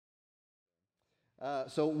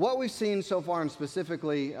So what we've seen so far, and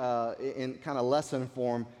specifically in kind of lesson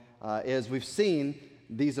form, is we've seen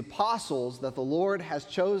these apostles that the Lord has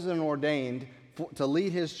chosen and ordained to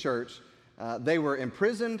lead His church. They were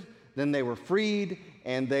imprisoned, then they were freed,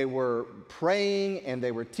 and they were praying, and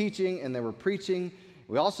they were teaching, and they were preaching.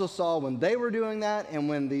 We also saw when they were doing that, and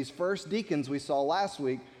when these first deacons we saw last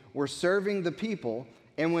week were serving the people,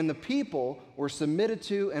 and when the people were submitted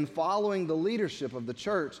to and following the leadership of the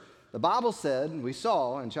church, the Bible said, we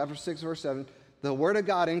saw in chapter 6, verse 7, the word of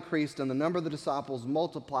God increased and the number of the disciples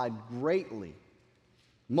multiplied greatly.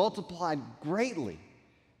 Multiplied greatly.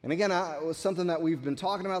 And again, it was something that we've been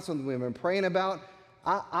talking about, something we've been praying about.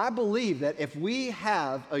 I believe that if we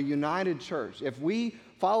have a united church, if we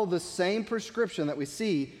follow the same prescription that we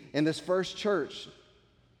see in this first church,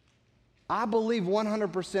 I believe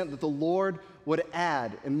 100% that the Lord would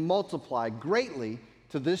add and multiply greatly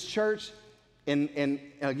to this church in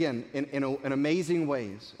amazing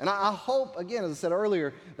ways. And I hope, again, as I said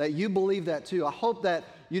earlier, that you believe that too. I hope that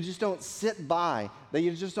you just don't sit by, that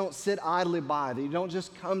you just don't sit idly by, that you don't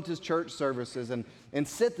just come to church services and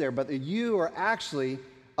sit there, but that you are actually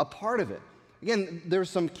a part of it. Again, there's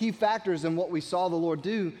some key factors in what we saw the Lord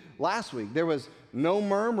do last week. There was no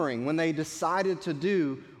murmuring when they decided to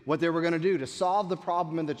do what they were going to do to solve the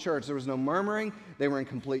problem in the church. There was no murmuring. They were in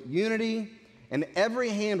complete unity, and every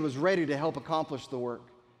hand was ready to help accomplish the work.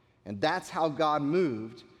 And that's how God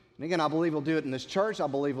moved. And again, I believe He'll do it in this church. I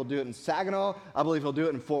believe He'll do it in Saginaw. I believe He'll do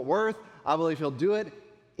it in Fort Worth. I believe He'll do it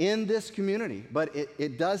in this community. But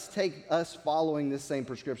it does take us following this same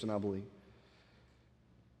prescription, I believe.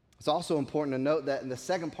 It's also important to note that in the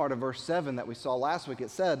second part of verse 7 that we saw last week,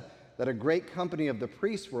 it said that a great company of the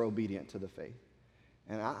priests were obedient to the faith.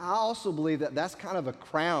 And I also believe that that's kind of a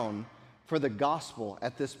crown for the gospel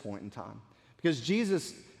at this point in time. Because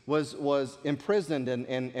Jesus was imprisoned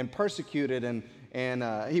and persecuted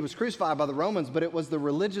and He was crucified by the Romans, but it was the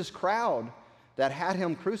religious crowd that had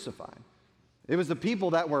Him crucified. It was the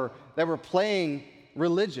people that were playing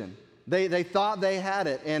religion. They thought they had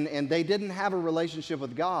it, and they didn't have a relationship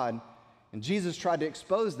with God. And Jesus tried to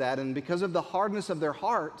expose that, and because of the hardness of their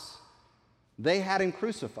hearts, they had Him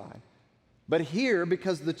crucified. But here,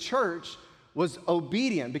 because the church was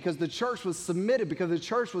obedient, because the church was submitted, because the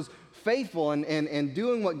church was faithful and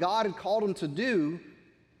doing what God had called them to do,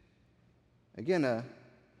 again, a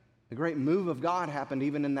great move of God happened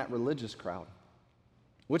even in that religious crowd,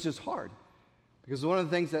 which is hard. Because one of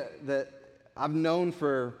the things that I've known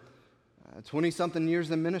for 20-something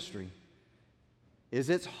years in ministry is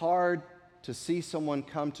it's hard to see someone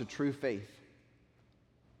come to true faith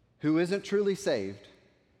who isn't truly saved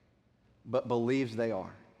but believes they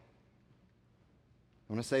are.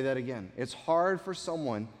 I'm going to say that again. It's hard for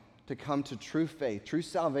someone to come to true faith, true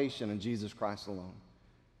salvation in Jesus Christ alone,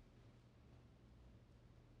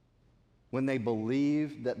 when they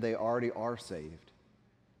believe that they already are saved,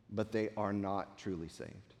 but they are not truly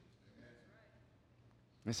saved.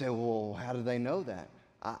 They say, well, how do they know that?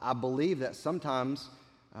 I believe that sometimes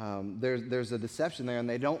there's a deception there, and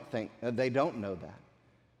they don't know that.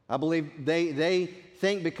 I believe they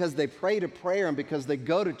think because they pray to prayer and because they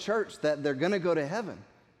go to church that they're going to go to heaven.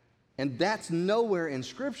 And that's nowhere in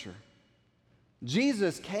Scripture.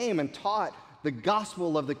 Jesus came and taught the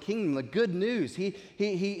gospel of the kingdom, the good news. He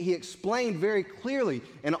explained very clearly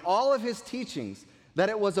in all of His teachings that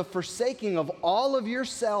it was a forsaking of all of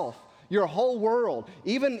yourself, your whole world,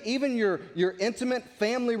 even your intimate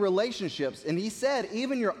family relationships. And He said,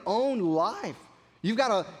 even your own life. You've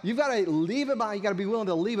got to leave it behind. You've got to be willing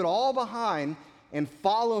to leave it all behind and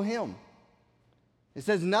follow Him. It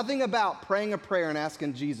says nothing about praying a prayer and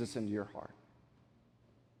asking Jesus into your heart.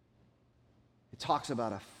 It talks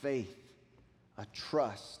about a faith, a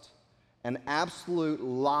trust, an absolute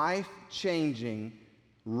life-changing,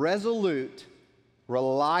 resolute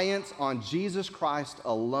reliance on Jesus Christ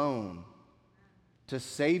alone to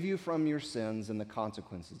save you from your sins and the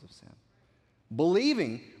consequences of sin.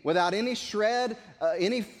 Believing without any shred,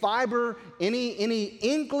 any fiber, any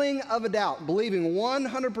inkling of a doubt, believing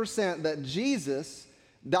 100% that Jesus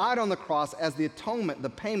died on the cross as the atonement, the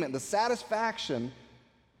payment, the satisfaction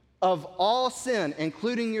of all sin,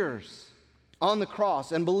 including yours, on the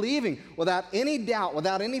cross, and believing without any doubt,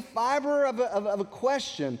 without any fiber of a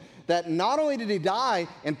question, that not only did He die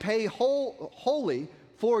and pay wholly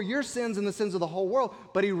for your sins and the sins of the whole world,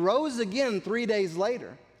 but He rose again 3 days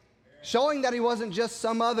later, showing that He wasn't just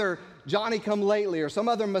some other Johnny-come-lately or some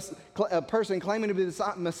other person claiming to be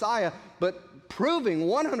the Messiah, but proving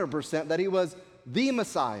 100% that He was the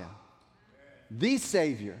Messiah, the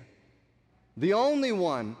Savior, the only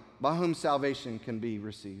one by whom salvation can be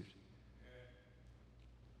received.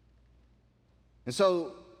 And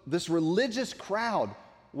so this religious crowd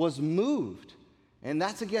was moved. And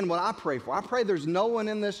that's, again, what I pray for. I pray there's no one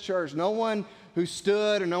in this church, no one who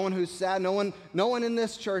stood or no one who sat, no one in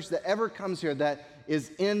this church that ever comes here that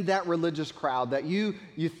is in that religious crowd, that you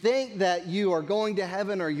think that you are going to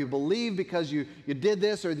heaven, or you believe because you did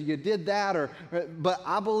this or you did that, but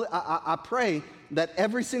I pray that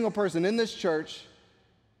every single person in this church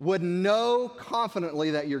would know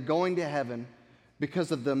confidently that you're going to heaven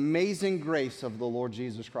because of the amazing grace of the Lord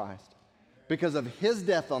Jesus Christ, because of his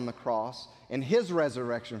death on the cross and his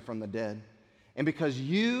resurrection from the dead, and because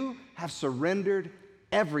you have surrendered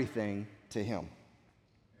everything to him.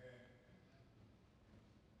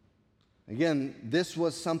 Again, this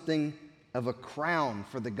was something of a crown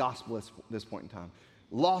for the gospel at this point in time.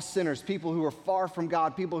 Lost sinners, people who are far from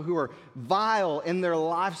God, people who are vile in their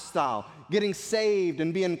lifestyle, getting saved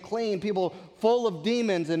and being clean, people full of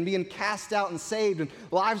demons and being cast out and saved, and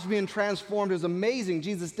lives being transformed. It was amazing.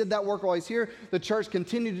 Jesus did that work while he's here. The church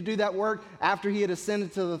continued to do that work after he had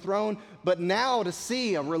ascended to the throne. But now to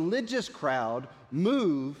see a religious crowd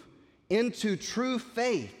move into true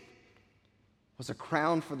faith was a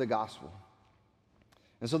crown for the gospel.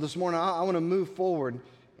 And so this morning, I want to move forward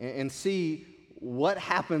and see what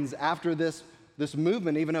happens after this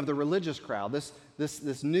movement, even of the religious crowd,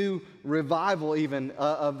 this new revival even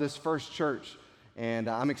of this first church. And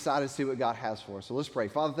I'm excited to see what God has for us. So let's pray.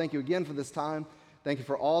 Father, thank you again for this time. Thank you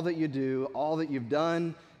for all that you do, all that you've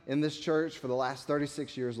done in this church for the last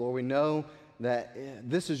 36 years. Lord, we know that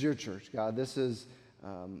this is your church, God. This is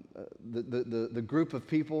the group of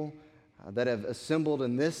people that have assembled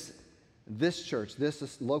in this church,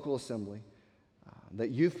 this local assembly that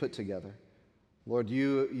you've put together. Lord,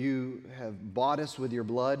 you have bought us with your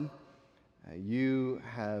blood. You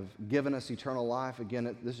have given us eternal life.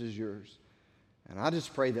 Again, this is yours. And I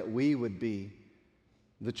just pray that we would be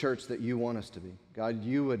the church that you want us to be. God,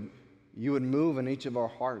 you would move in each of our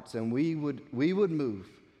hearts, and we would move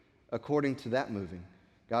according to that moving.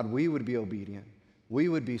 God, we would be obedient. We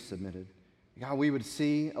would be submitted. God, we would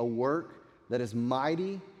see a work that is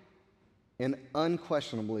mighty and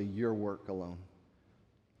unquestionably your work alone.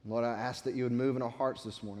 Lord, I ask that you would move in our hearts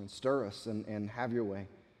this morning, stir us and have your way.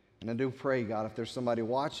 And I do pray, God, if there's somebody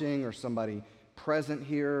watching or somebody present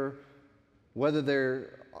here, whether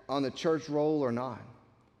they're on the church roll or not,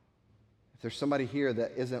 if there's somebody here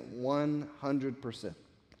that isn't 100%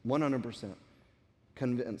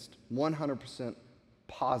 convinced, 100%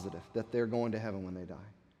 positive that they're going to heaven when they die,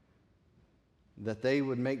 that they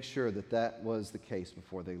would make sure that that was the case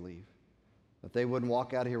before they leave, that they wouldn't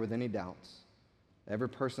walk out of here with any doubts. Every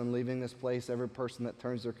person leaving this place, every person that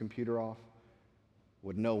turns their computer off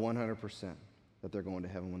would know 100% that they're going to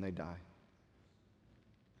heaven when they die.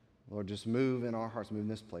 Lord, just move in our hearts, move in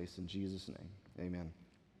this place in Jesus' name. Amen.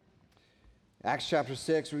 Acts chapter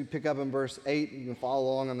 6, we pick up in verse 8. You can follow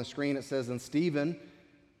along on the screen. It says, and Stephen,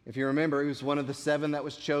 if you remember, he was one of the 7 that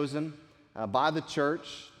was chosen by the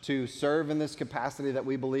church to serve in this capacity that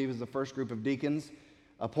we believe is the first group of deacons,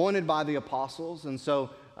 appointed by the apostles. And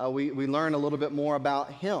so we learn a little bit more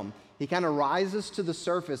about him. He kind of rises to the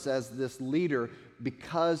surface as this leader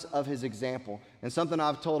because of his example. And something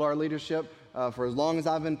I've told our leadership for as long as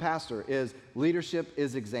I've been pastor is leadership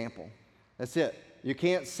is example. That's it. You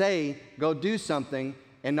can't say, go do something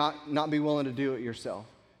and not be willing to do it yourself.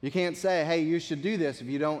 You can't say, hey, you should do this if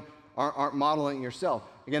you aren't modeling it yourself.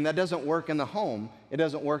 Again, that doesn't work in the home. It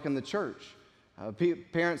doesn't work in the church.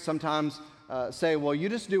 Parents sometimes say, well, you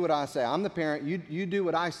just do what I say. I'm the parent. You do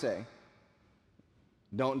what I say.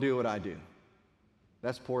 Don't do what I do.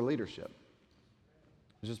 That's poor leadership.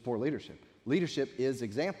 It's just poor leadership. Leadership is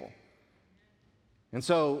example. And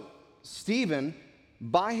so Stephen,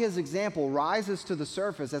 by his example, rises to the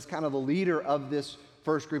surface as kind of the leader of this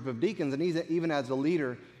first group of deacons, and he's even as a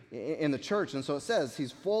leader in the church. And so it says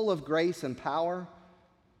he's full of grace and power.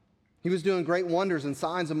 He was doing great wonders and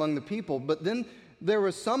signs among the people. But then there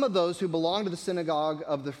were some of those who belonged to the synagogue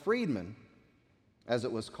of the freedmen, as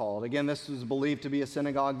it was called. Again, this was believed to be a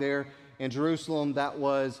synagogue there in Jerusalem that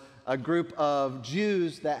was a group of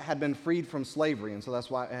Jews that had been freed from slavery. And so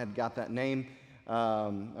that's why it had got that name,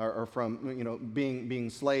 or from being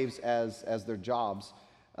slaves as their jobs.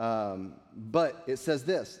 But it says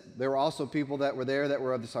this: there were also people that were there that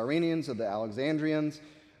were of the Cyrenians, of the Alexandrians,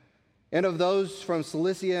 and of those from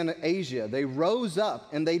Cilicia and Asia. They rose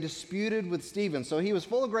up and they disputed with Stephen. So he was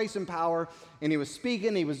full of grace and power, and he was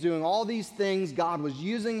speaking, he was doing all these things. God was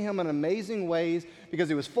using him in amazing ways because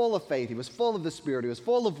he was full of faith, he was full of the Spirit, he was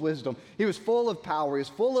full of wisdom, he was full of power, he was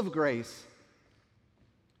full of grace.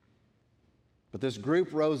 But this group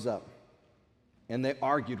rose up and they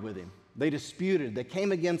argued with him. They disputed, they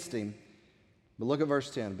came against him But look at verse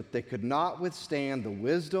 10. But they could not withstand the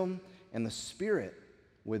wisdom and the spirit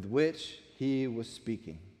with which he was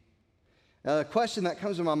speaking. Now, the question that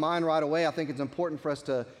comes to my mind right away, I think it's important for us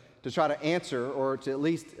to try to answer or to at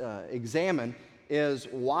least examine, is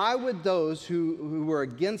why would those who were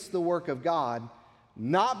against the work of God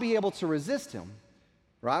not be able to resist him?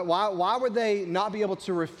 Right? Why would they not be able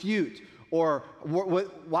to refute? Or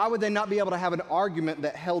why would they not be able to have an argument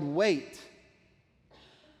that held weight?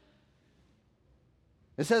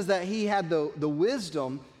 It says that he had the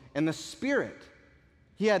wisdom and the spirit.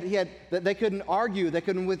 He had that they couldn't argue, they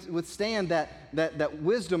couldn't withstand that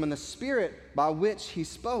wisdom and the spirit by which he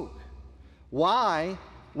spoke. Why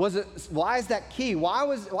is that key? Why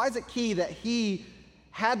is it key that he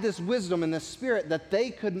had this wisdom and this spirit that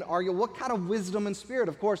they couldn't argue? What kind of wisdom and spirit?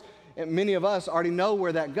 Of course, many of us already know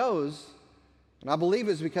where that goes, and I believe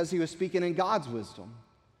it's because he was speaking in God's wisdom.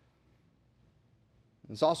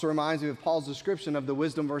 This also reminds me of Paul's description of the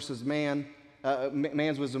wisdom versus man's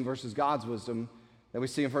wisdom versus God's wisdom that we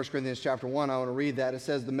see in 1 Corinthians chapter 1. I want to read that. It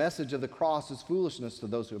says, the message of the cross is foolishness to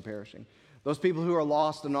those who are perishing. Those people who are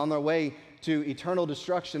lost and on their way to eternal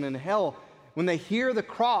destruction in hell, when they hear the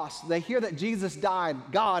cross, they hear that Jesus died,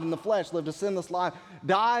 God in the flesh, lived a sinless life,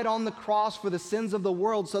 died on the cross for the sins of the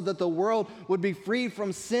world so that the world would be freed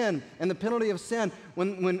from sin and the penalty of sin.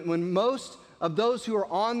 When most of those who are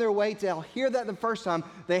on their way to hell hear that the first time,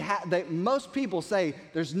 most people say,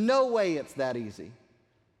 there's no way it's that easy.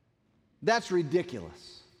 That's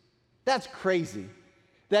ridiculous. That's crazy.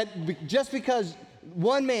 That just because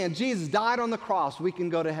one man, Jesus, died on the cross, we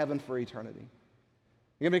can go to heaven for eternity.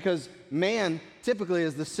 Again, because man typically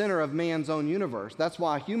is the center of man's own universe. That's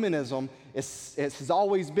why humanism has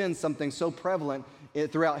always been something so prevalent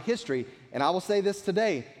throughout history. And I will say this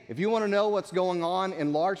today. If you want to know what's going on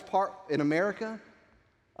in large part in America,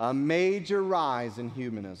 a major rise in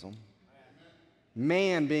humanism.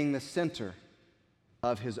 Man being the center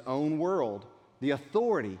of his own world, the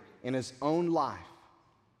authority in his own life.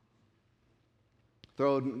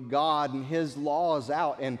 Throwing God and his laws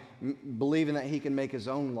out and believing that he can make his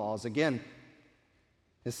own laws. Again,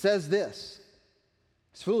 it says this,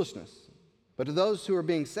 it's foolishness. But to those who are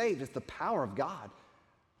being saved, it's the power of God.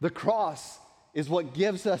 The cross is what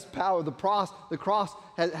gives us power. The cross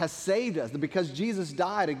has saved us. Because Jesus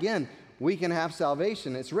died, again, we can have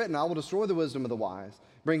salvation. It's written, I will destroy the wisdom of the wise,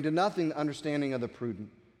 bring to nothing the understanding of the prudent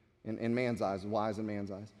in man's eyes, wise in man's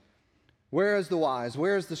eyes. Where is the wise?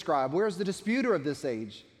 Where is the scribe? Where is the disputer of this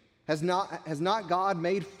age? Has not God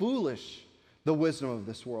made foolish the wisdom of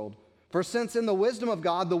this world? For since in the wisdom of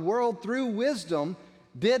God, the world through wisdom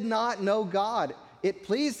did not know God, it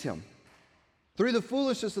pleased him through the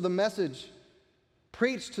foolishness of the message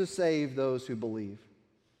preached to save those who believe.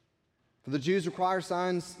 For the Jews require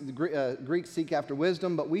signs, the Greeks seek after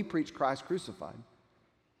wisdom, but we preach Christ crucified.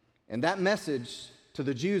 And that message to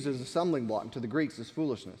the Jews is a stumbling block, and to the Greeks is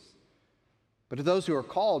foolishness. But to those who are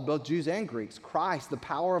called, both Jews and Greeks, Christ, the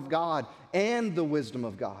power of God and the wisdom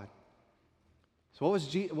of God. So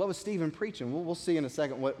what was Stephen preaching? We'll see in a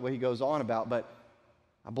second what he goes on about, but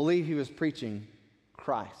I believe he was preaching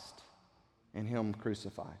Christ and him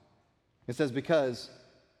crucified. It says, because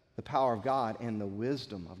the power of God and the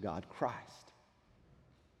wisdom of God, Christ.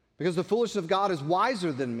 Because the foolishness of God is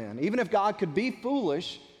wiser than men. Even if God could be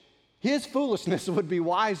foolish, his foolishness would be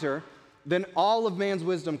wiser than all of man's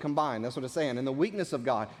wisdom combined. That's what it's saying. And the weakness of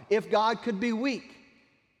God, if God could be weak,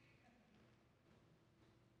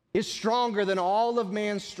 is stronger than all of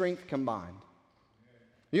man's strength combined.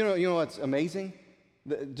 You know what's amazing?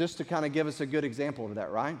 Just to kind of give us a good example of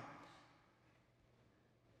that, right?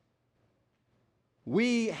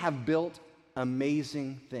 We have built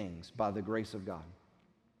amazing things by the grace of God.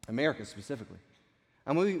 America specifically.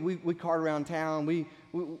 And we cart around town.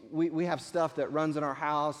 We have stuff that runs in our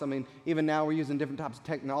house. I mean, even now we're using different types of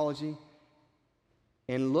technology.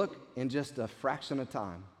 And look, in just a fraction of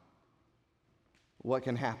time, what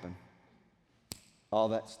can happen? All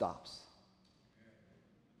that stops.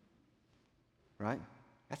 Right?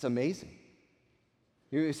 That's amazing.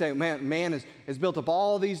 You say, man has built up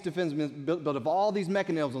all these defenses, built up all these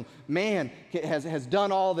mechanisms. Man has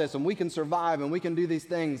done all this, and we can survive, and we can do these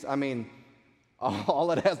things. I mean,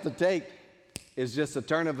 all it has to take is just a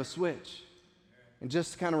turn of a switch and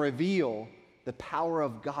just kind of reveal the power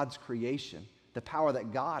of God's creation, the power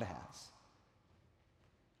that God has.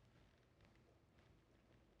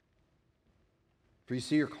 For you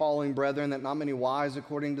see your calling, brethren, that not many wise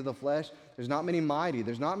according to the flesh, there's not many mighty,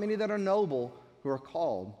 there's not many that are noble who are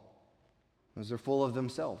called, as they're full of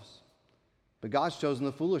themselves. But God's chosen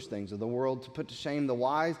the foolish things of the world to put to shame the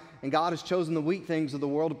wise, and God has chosen the weak things of the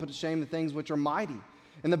world to put to shame the things which are mighty,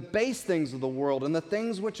 And the base things of the world and the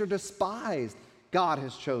things which are despised, God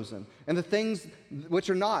has chosen. And the things which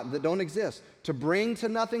are not, that don't exist, to bring to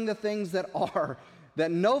nothing the things that are,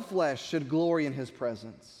 that no flesh should glory in his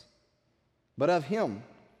presence. But of him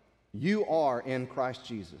you are in Christ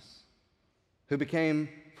Jesus, who became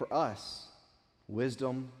for us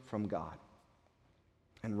wisdom from God,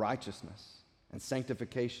 and righteousness, and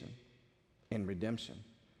sanctification, and redemption.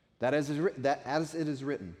 That as it is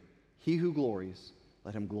written, he who glories,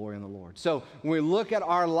 let him glory in the Lord. So when we look at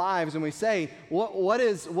our lives and we say,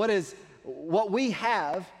 what we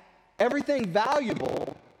have, everything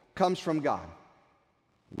valuable comes from God.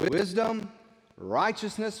 Wisdom,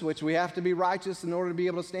 righteousness, which we have to be righteous in order to be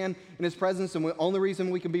able to stand in his presence, and the only reason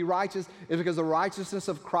we can be righteous is because of the righteousness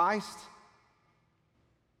of Christ.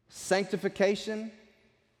 Sanctification,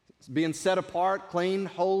 being set apart, clean,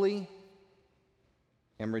 holy,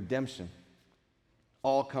 and redemption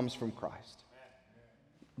all comes from Christ.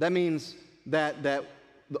 That means that the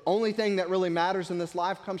only thing that really matters in this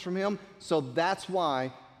life comes from him, so that's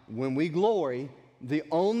why when we glory, the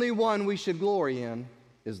only one we should glory in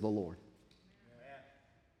is the Lord.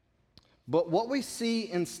 But what we see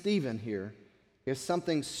in Stephen here is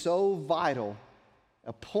something so vital,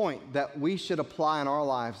 a point that we should apply in our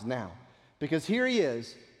lives now. Because here he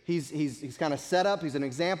is, he's kind of set up, he's an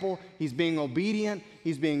example, he's being obedient,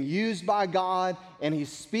 he's being used by God, and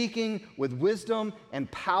he's speaking with wisdom and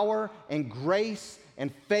power and grace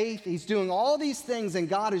and faith. He's doing all these things, and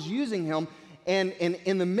God is using him. And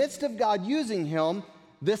in the midst of God using him,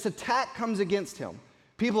 this attack comes against him.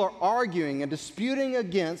 People are arguing and disputing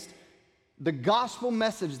against the gospel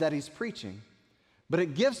message that he's preaching. But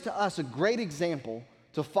it gives to us a great example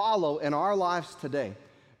to follow in our lives today.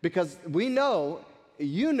 Because we know,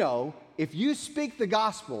 if you speak the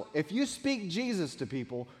gospel, if you speak Jesus to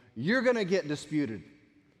people, you're going to get disputed.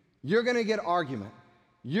 You're going to get argument.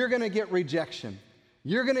 You're going to get rejection.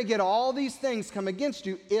 You're going to get all these things come against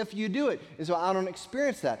you if you do it. And so I don't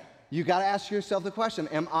experience that. You got to ask yourself the question,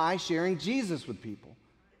 am I sharing Jesus with people?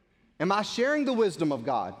 Am I sharing the wisdom of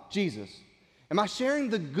God, Jesus? Am I sharing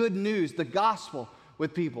the good news, the gospel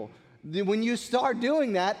with people? When you start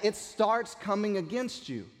doing that, it starts coming against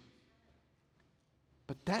you.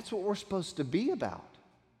 But that's what we're supposed to be about.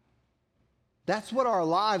 That's what our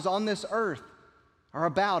lives on this earth are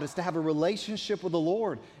about, is to have a relationship with the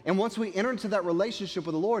Lord. And once we enter into that relationship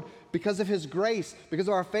with the Lord, because of his grace, because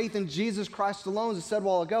of our faith in Jesus Christ alone, as I said a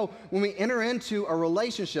while ago, when we enter into a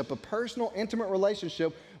relationship, a personal, intimate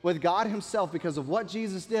relationship with God himself because of what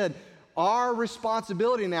Jesus did, our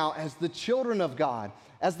responsibility now as the children of God,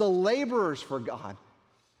 as the laborers for God,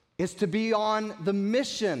 is to be on the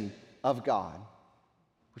mission of God,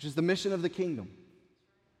 which is the mission of the kingdom.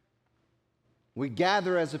 We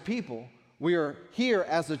gather as a people. We are here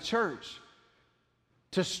as a church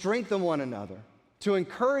to strengthen one another, to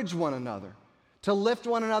encourage one another, to lift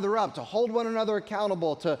one another up, to hold one another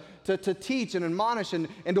accountable, to teach and admonish and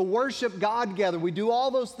to worship God together. We do all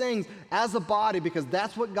those things as a body because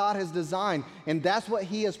that's what God has designed and that's what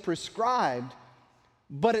he has prescribed.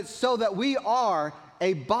 But it's so that we are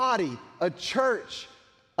a body, a church,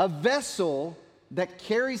 a vessel that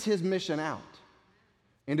carries his mission out,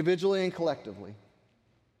 individually and collectively.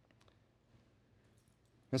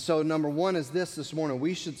 And so number one is this morning.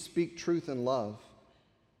 We should speak truth in love,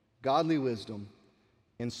 godly wisdom,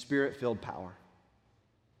 and spirit-filled power.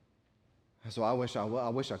 So I wish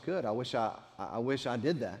I could. I wish I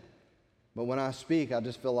did that. But when I speak, I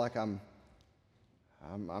just feel like I'm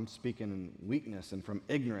speaking in weakness and from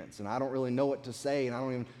ignorance, and I don't really know what to say, and I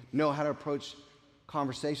don't even know how to approach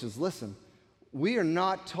conversations. Listen, we are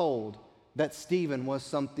not told that Stephen was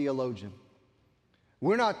some theologian.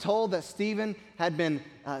 We're not told that Stephen had been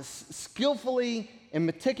skillfully and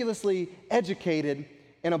meticulously educated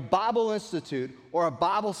in a Bible institute or a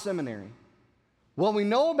Bible seminary. What we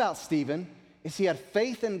know about Stephen is he had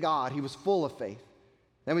faith in God. He was full of faith.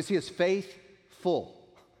 That means he is faithful.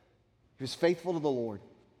 He was faithful to the Lord.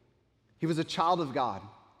 He was a child of God.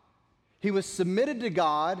 He was submitted to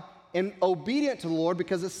God and obedient to the Lord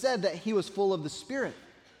because it said that he was full of the Spirit.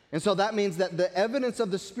 And so that means that the evidence of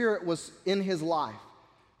the Spirit was in his life.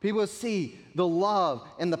 People would see the love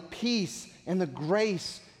and the peace and the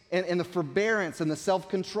grace and the forbearance and the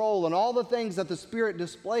self-control and all the things that the Spirit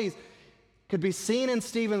displays could be seen in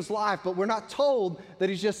Stephen's life, but we're not told that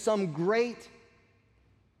he's just some great,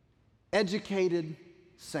 educated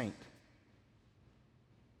saint.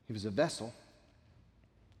 He was a vessel.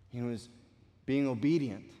 He was being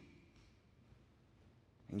obedient,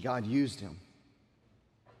 and God used him.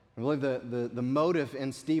 I believe the motive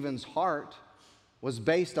in Stephen's heart was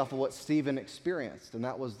based off of what Stephen experienced, and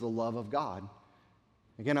that was the love of God.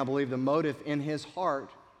 Again, I believe the motive in his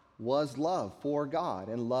heart was love for God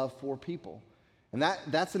and love for people. And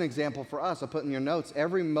that's an example for us. I put in your notes,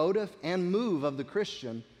 every motive and move of the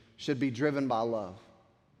Christian should be driven by love.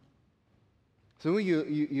 So when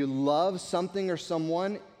you love something or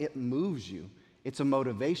someone, it moves you. It's a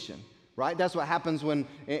motivation, right? That's what happens when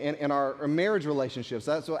in our marriage relationships.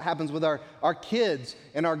 That's what happens with our kids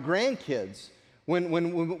and our grandkids. When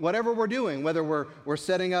whatever we're doing, whether we're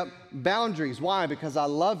setting up boundaries. Why? Because I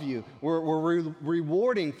love you. We're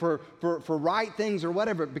rewarding for right things or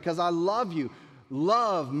whatever because I love you.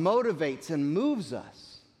 Love motivates and moves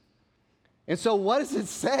us. And so what does it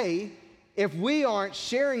say if we aren't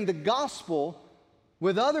sharing the gospel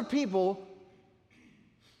with other people,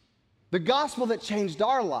 the gospel that changed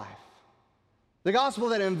our life, the gospel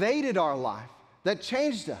that invaded our life, that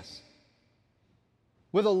changed us,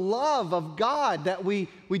 with a love of God that we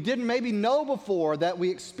didn't maybe know before, that we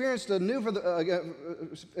experienced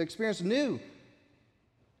experienced new.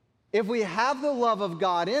 If we have the love of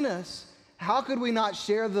God in us, how could we not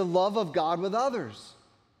share the love of God with others?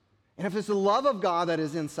 And if it's the love of God that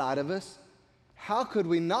is inside of us, how could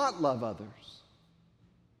we not love others?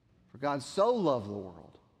 For God so loved the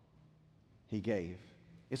world, he gave.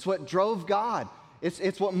 It's what drove God.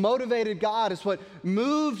 It's what motivated God. It's what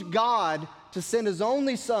moved God to send his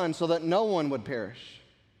only son so that no one would perish.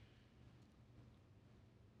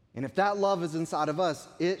 And if that love is inside of us,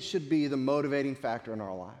 it should be the motivating factor in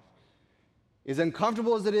our life. As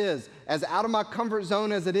uncomfortable as it is, as out of my comfort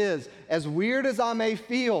zone as it is, as weird as I may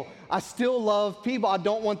feel, I still love people. I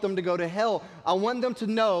don't want them to go to hell. I want them to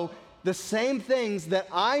know the same things that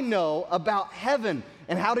I know about heaven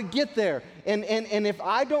and how to get there. And if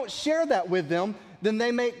I don't share that with them, then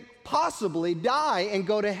they may possibly die and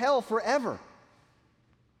go to hell forever.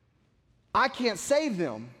 I can't save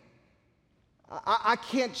them. I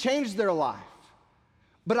can't change their life.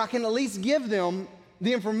 But I can at least give them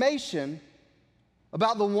the information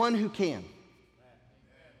about the one who can.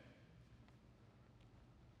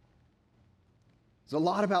 There's a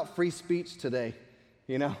lot about free speech today,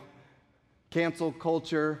 cancel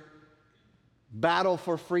culture, battle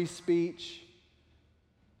for free speech.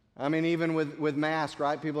 I mean, even with masks,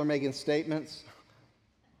 right? People are making statements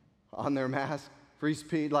on their mask, free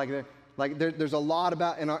speech, there's a lot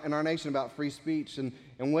about in our nation about free speech, and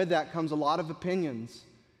with that comes a lot of opinions.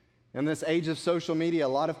 In this age of social media, a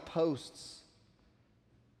lot of posts.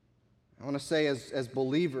 I want to say as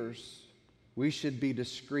believers, we should be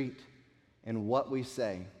discreet in what we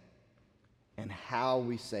say and how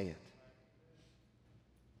we say it.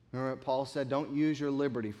 Remember what Paul said? Don't use your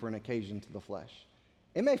liberty for an occasion to the flesh.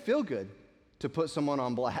 It may feel good to put someone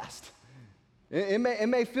on blast. It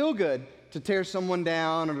may feel good to tear someone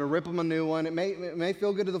down or to rip them a new one. It may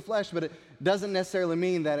feel good to the flesh, but it doesn't necessarily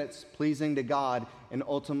mean that it's pleasing to God and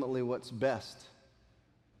ultimately what's best.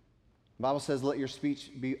 The Bible says, let your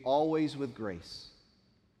speech be always with grace,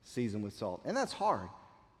 seasoned with salt. And that's hard.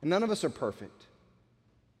 And none of us are perfect.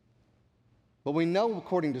 But we know,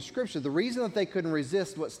 according to Scripture, the reason that they couldn't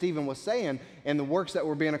resist what Stephen was saying and the works that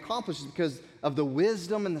were being accomplished is because of the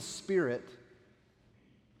wisdom and the spirit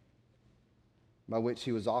by which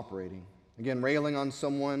he was operating. Again, railing on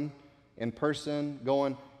someone in person,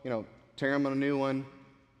 going, tearing them a new one,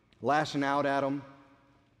 lashing out at them,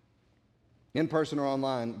 in person or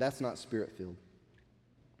online, that's not spirit-filled.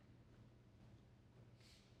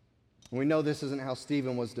 We know this isn't how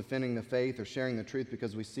Stephen was defending the faith or sharing the truth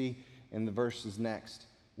because we see in the verses next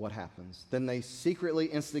what happens. Then they secretly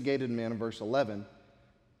instigated men in verse 11.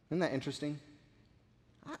 Isn't that interesting?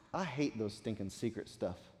 I hate those stinking secret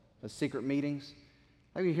stuff, those secret meetings.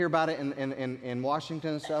 Like you hear about it in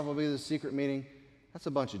Washington and stuff, will be the secret meeting. That's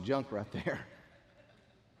a bunch of junk right there.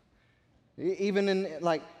 Even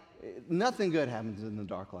nothing good happens in the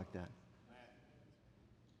dark like that.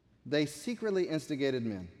 They secretly instigated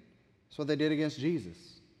men. That's what they did against Jesus,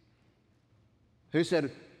 who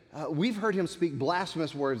said, we've heard him speak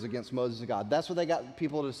blasphemous words against Moses and God. That's what they got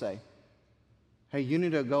people to say. Hey, you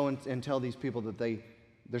need to go and tell these people that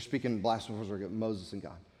they're speaking blasphemous words against Moses and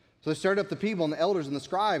God. So they stirred up the people and the elders and the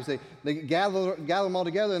scribes. They gathered them all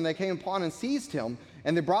together, and they came upon and seized him,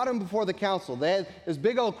 and they brought him before the council. They had this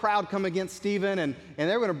big old crowd come against Stephen, and they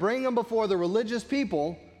were going to bring him before the religious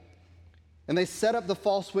people, and they set up the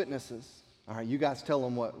false witnesses. All right, you guys tell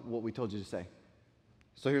them what we told you to say.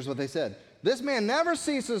 So here's what they said. This man never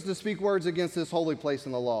ceases to speak words against this holy place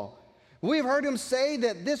in the law. We've heard him say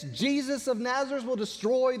that this Jesus of Nazareth will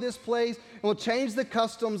destroy this place and will change the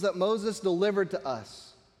customs that Moses delivered to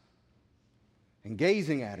us. And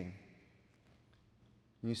gazing at him,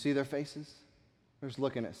 and you see their faces? They're just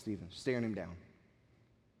looking at Stephen, staring him down.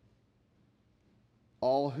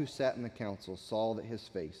 all who sat in the council saw that his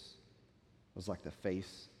face was like the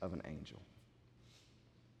face of an angel.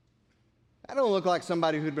 That don't look like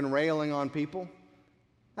somebody who'd been railing on people.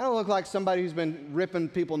 That don't look like somebody who's been ripping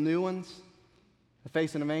people new ones. The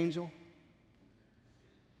face of an angel.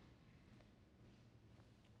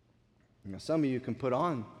 Now, some of you can put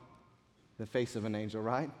on the face of an angel,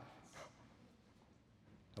 right?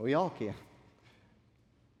 We all can.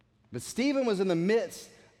 But Stephen was in the midst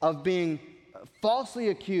of being falsely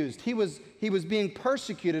accused. He was being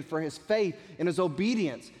persecuted for his faith and his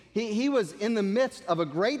obedience. He was in the midst of a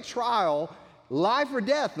great trial, life or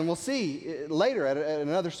death, and we'll see later at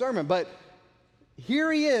another sermon. But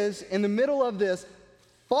here he is in the middle of this,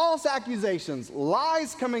 false accusations,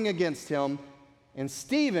 lies coming against him, and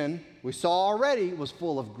Stephen, we saw already, was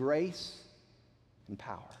full of grace and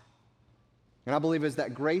power. And I believe it's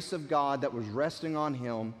that grace of God that was resting on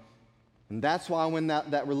him. And that's why when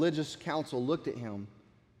that religious council looked at him,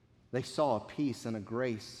 they saw a peace and a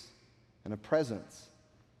grace and a presence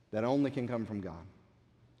that only can come from God.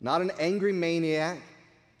 Not an angry maniac,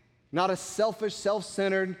 not a selfish,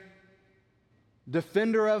 self-centered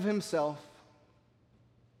defender of himself,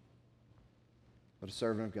 but a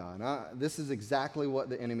servant of God. This is exactly what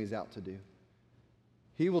the enemy's out to do.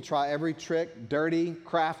 He will try every trick, dirty,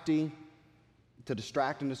 crafty, to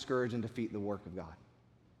distract and discourage and defeat the work of God,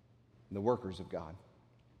 the workers of God.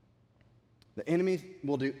 The enemy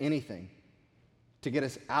will do anything to get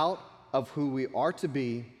us out of who we are to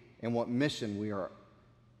be and what mission we are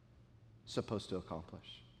supposed to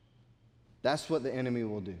accomplish. That's what the enemy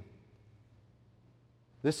will do.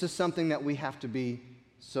 This is something that we have to be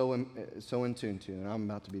so in tune to, and I'm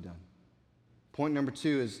about to be done. Point number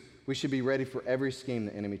 2 is we should be ready for every scheme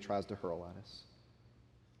the enemy tries to hurl at us.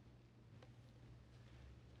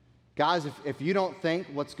 Guys, if you don't think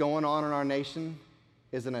what's going on in our nation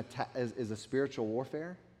is a spiritual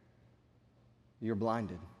warfare, you're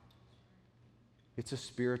blinded. It's a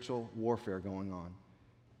spiritual warfare going on.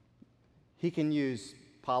 He can use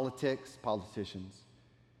politicians.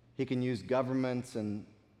 He can use governments and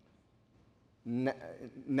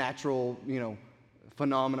natural,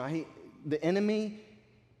 phenomena. The enemy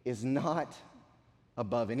is not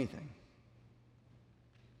above anything.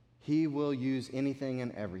 He will use anything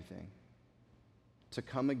and everything to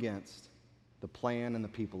come against the plan and the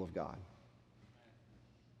people of God.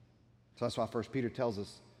 So that's why 1 Peter tells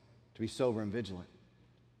us to be sober and vigilant.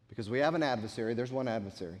 Because we have an adversary, there's one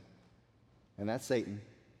adversary, and that's Satan.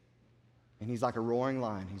 And he's like a roaring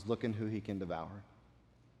lion. He's looking who he can devour.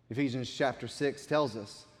 Ephesians chapter 6 tells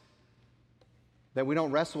us that we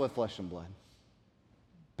don't wrestle with flesh and blood,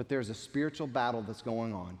 but there's a spiritual battle that's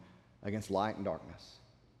going on against light and darkness.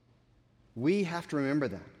 We have to remember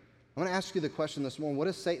that. I'm going to ask you the question this morning. What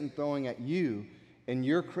is Satan throwing at you in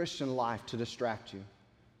your Christian life to distract you?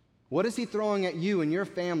 What is he throwing at you and your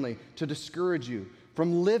family to discourage you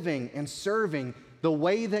from living and serving the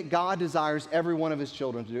way that God desires every one of his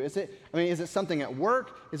children to do? Is it something at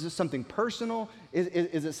work? Is it something personal?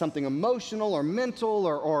 Is it something emotional or mental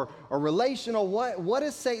or relational? What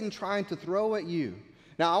is Satan trying to throw at you?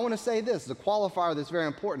 Now, I want to say this, the qualifier that's very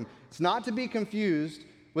important. It's not to be confused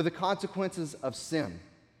with the consequences of sin.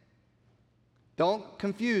 Don't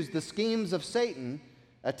confuse the schemes of Satan,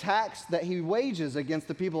 attacks that he wages against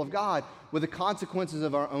the people of God, with the consequences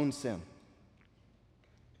of our own sin.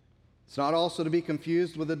 It's not also to be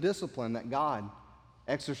confused with the discipline that God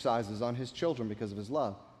exercises on his children because of his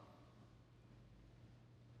love.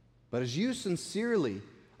 But as you sincerely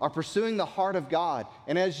are pursuing the heart of God,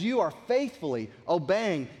 and as you are faithfully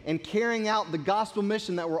obeying and carrying out the gospel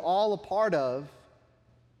mission that we're all a part of,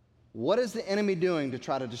 what is the enemy doing to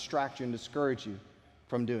try to distract you and discourage you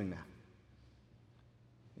from doing that?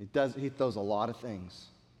 He throws a lot of things.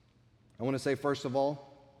 I want to say, first of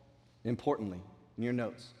all, importantly, in your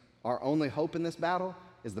notes, our only hope in this battle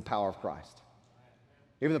is the power of Christ.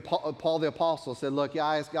 Even Paul the Apostle said, look,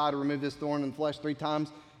 I asked God to remove this thorn in the flesh 3 times,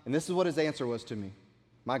 and this is what his answer was to me.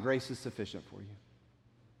 My grace is sufficient for you.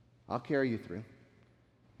 I'll carry you through.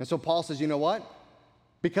 And so Paul says, you know what?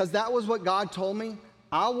 Because that was what God told me,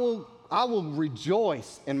 I will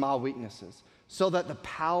rejoice in my weaknesses so that the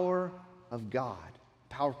power of God,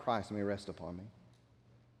 power of Christ may rest upon me.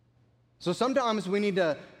 So sometimes we need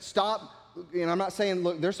to stop, and I'm not saying,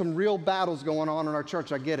 look, there's some real battles going on in our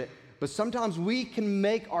church, I get it. But sometimes we can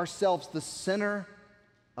make ourselves the center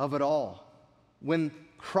of it all when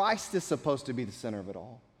Christ is supposed to be the center of it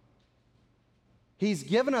all. He's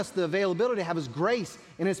given us the availability to have his grace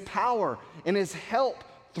and his power and his help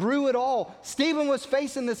through it all. Stephen was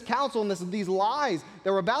facing this council and these lies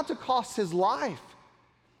that were about to cost his life.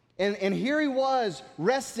 And here he was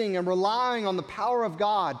resting and relying on the power of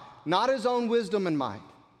God, not his own wisdom and might.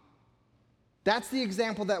 That's the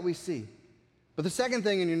example that we see. But the second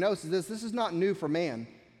thing in your notes is this is not new for man.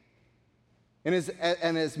 And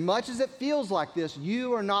as much as it feels like this,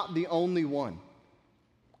 you are not the only one.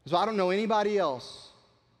 So I don't know anybody else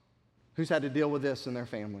who's had to deal with this in their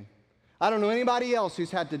family. I don't know anybody else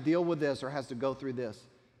who's had to deal with this or has to go through this.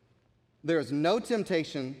 There is no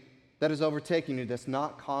temptation that is overtaking you that's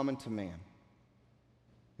not common to man.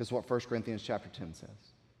 This is what 1 Corinthians chapter 10 says.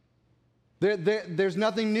 There's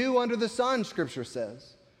nothing new under the sun, Scripture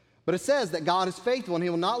says. But it says that God is faithful, and he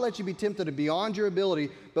will not let you be tempted beyond your ability,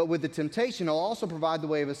 but with the temptation, he'll also provide the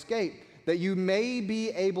way of escape, that you may be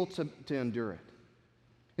able to endure it.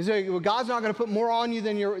 You say, well, God's not going to put more on you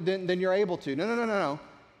than you're able to. No.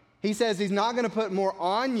 He says he's not going to put more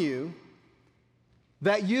on you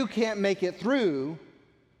that you can't make it through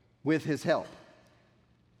with his help.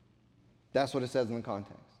 That's what it says in the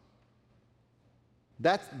context.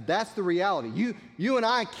 That's the reality. You and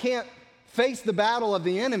I can't face the battle of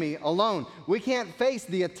the enemy alone. We can't face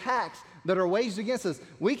the attacks that are waged against us.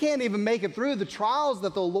 We can't even make it through the trials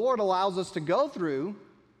that the Lord allows us to go through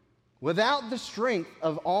without the strength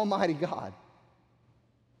of Almighty God.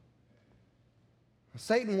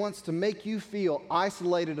 Satan wants to make you feel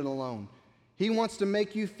isolated and alone. He wants to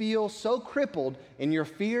make you feel so crippled in your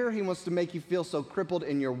fear. He wants to make you feel so crippled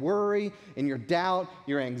in your worry, in your doubt,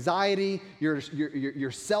 your anxiety,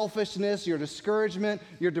 your selfishness, your discouragement,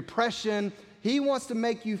 your depression. He wants to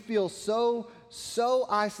make you feel so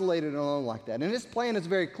isolated and alone like that. And his plan is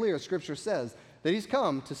very clear. Scripture says that he's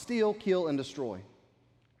come to steal, kill, and destroy.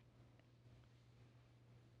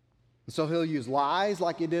 So he'll use lies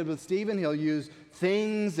like he did with Stephen. He'll use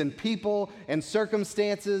things and people and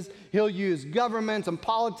circumstances. He'll use government and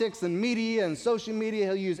politics and media and social media.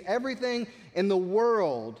 He'll use everything in the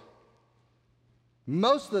world,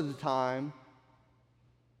 most of the time,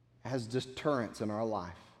 as deterrents in our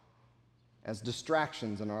life, as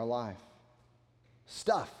distractions in our life.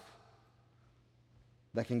 Stuff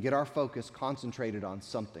that can get our focus concentrated on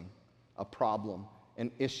something, a problem,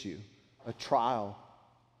 an issue, a trial,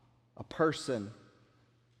 a person,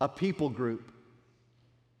 a people group,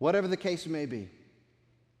 whatever the case may be,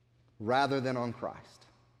 rather than on Christ.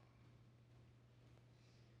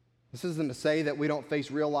 This isn't to say that we don't face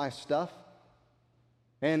real life stuff.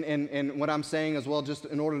 And what I'm saying as well, just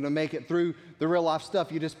in order to make it through the real life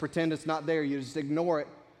stuff, you just pretend it's not there. You just ignore it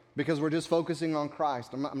because we're just focusing on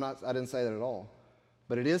Christ. I didn't say that at all.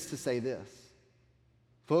 But it is to say this.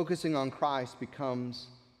 Focusing on Christ becomes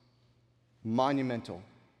monumental.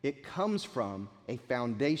 It comes from a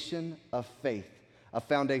foundation of faith, a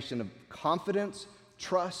foundation of confidence,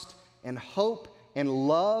 trust, and hope, and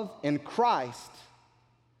love in Christ,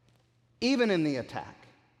 even in the attack,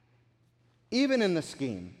 even in the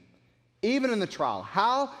scheme, even in the trial.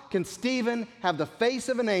 How can Stephen have the face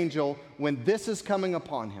of an angel when this is coming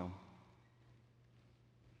upon him?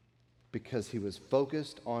 Because he was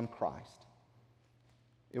focused on Christ.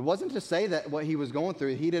 It wasn't to say that what he was going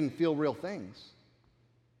through, he didn't feel real things.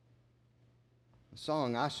 The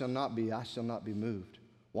song, I shall not be moved.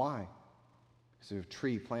 Why? Because there's a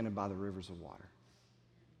tree planted by the rivers of water.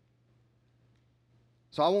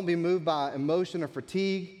 So I won't be moved by emotion or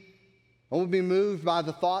fatigue. I won't be moved by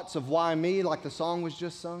the thoughts of why me, like the song was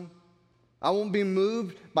just sung. I won't be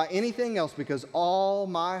moved by anything else because all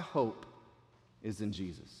my hope is in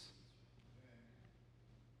Jesus.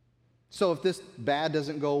 So if this bad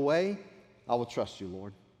doesn't go away, I will trust you,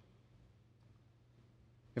 Lord.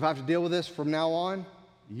 If I have to deal with this from now on,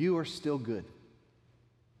 you are still good.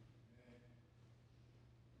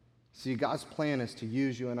 See, God's plan is to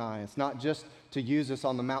use you and I. It's not just to use us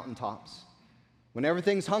on the mountaintops. When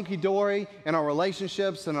everything's hunky-dory in our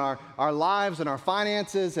relationships and our lives and our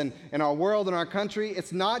finances and our world and our country,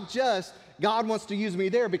 it's not just God wants to use me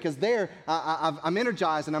there because there I'm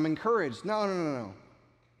energized and I'm encouraged. No.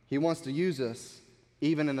 He wants to use us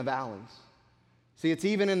even in the valleys. See, it's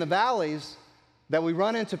even in the valleys that we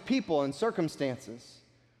run into people and circumstances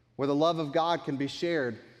where the love of God can be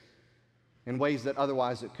shared in ways that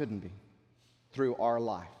otherwise it couldn't be through our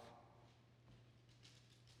life.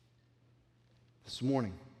 This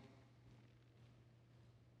morning,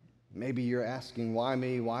 maybe you're asking, why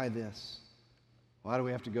me? Why this? Why do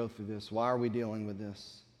we have to go through this? Why are we dealing with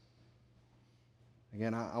this?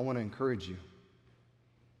 Again, I want to encourage you.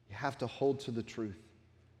 You have to hold to the truth.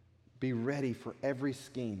 Be ready for every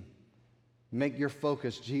scheme. Make your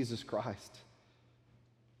focus Jesus Christ.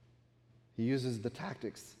 He uses the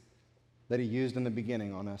tactics that he used in the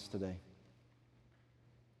beginning on us today.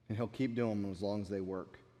 And he'll keep doing them as long as they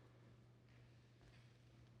work.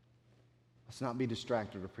 Let's not be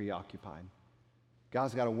distracted or preoccupied.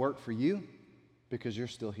 God's got to work for you because you're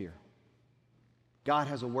still here. God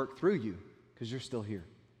has a work through you because you're still here.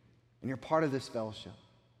 And you're part of this fellowship.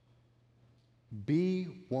 Be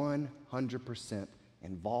 100%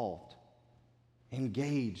 involved,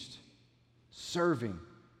 engaged, serving,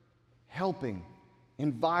 helping,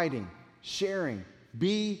 inviting, sharing.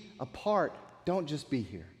 Be a part. Don't just be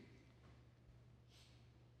here.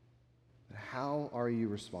 How are you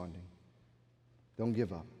responding? Don't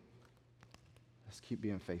give up. Let's keep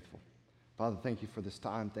being faithful. Father, thank you for this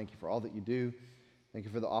time. Thank you for all that you do. Thank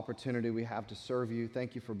you for the opportunity we have to serve you.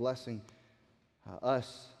 Thank you for blessing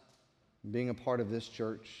us, being a part of this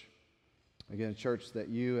church. Again, a church that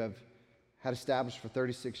you have had established for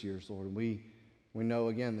 36 years, Lord. We know,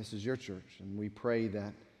 again, this is your church, and we pray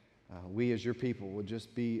that we as your people would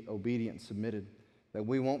just be obedient and submitted, that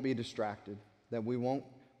we won't be distracted, that we won't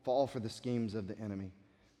fall for the schemes of the enemy,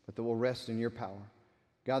 but that we'll rest in your power.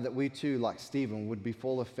 God, that we too, like Stephen, would be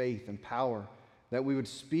full of faith and power, that we would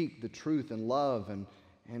speak the truth and love,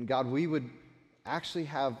 and God, we would actually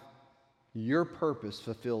have your purpose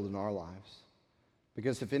fulfilled in our lives.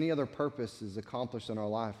 Because if any other purpose is accomplished in our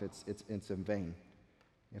life, it's in vain.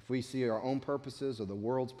 If we see our own purposes or the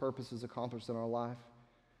world's purposes accomplished in our life,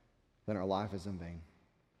 then our life is in vain.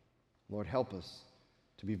 Lord, help us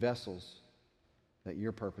to be vessels that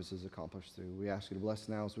your purpose is accomplished through. We ask you to bless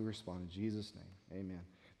now as we respond. In Jesus' name, amen.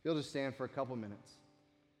 If you'll just stand for a couple minutes.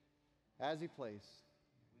 As he plays.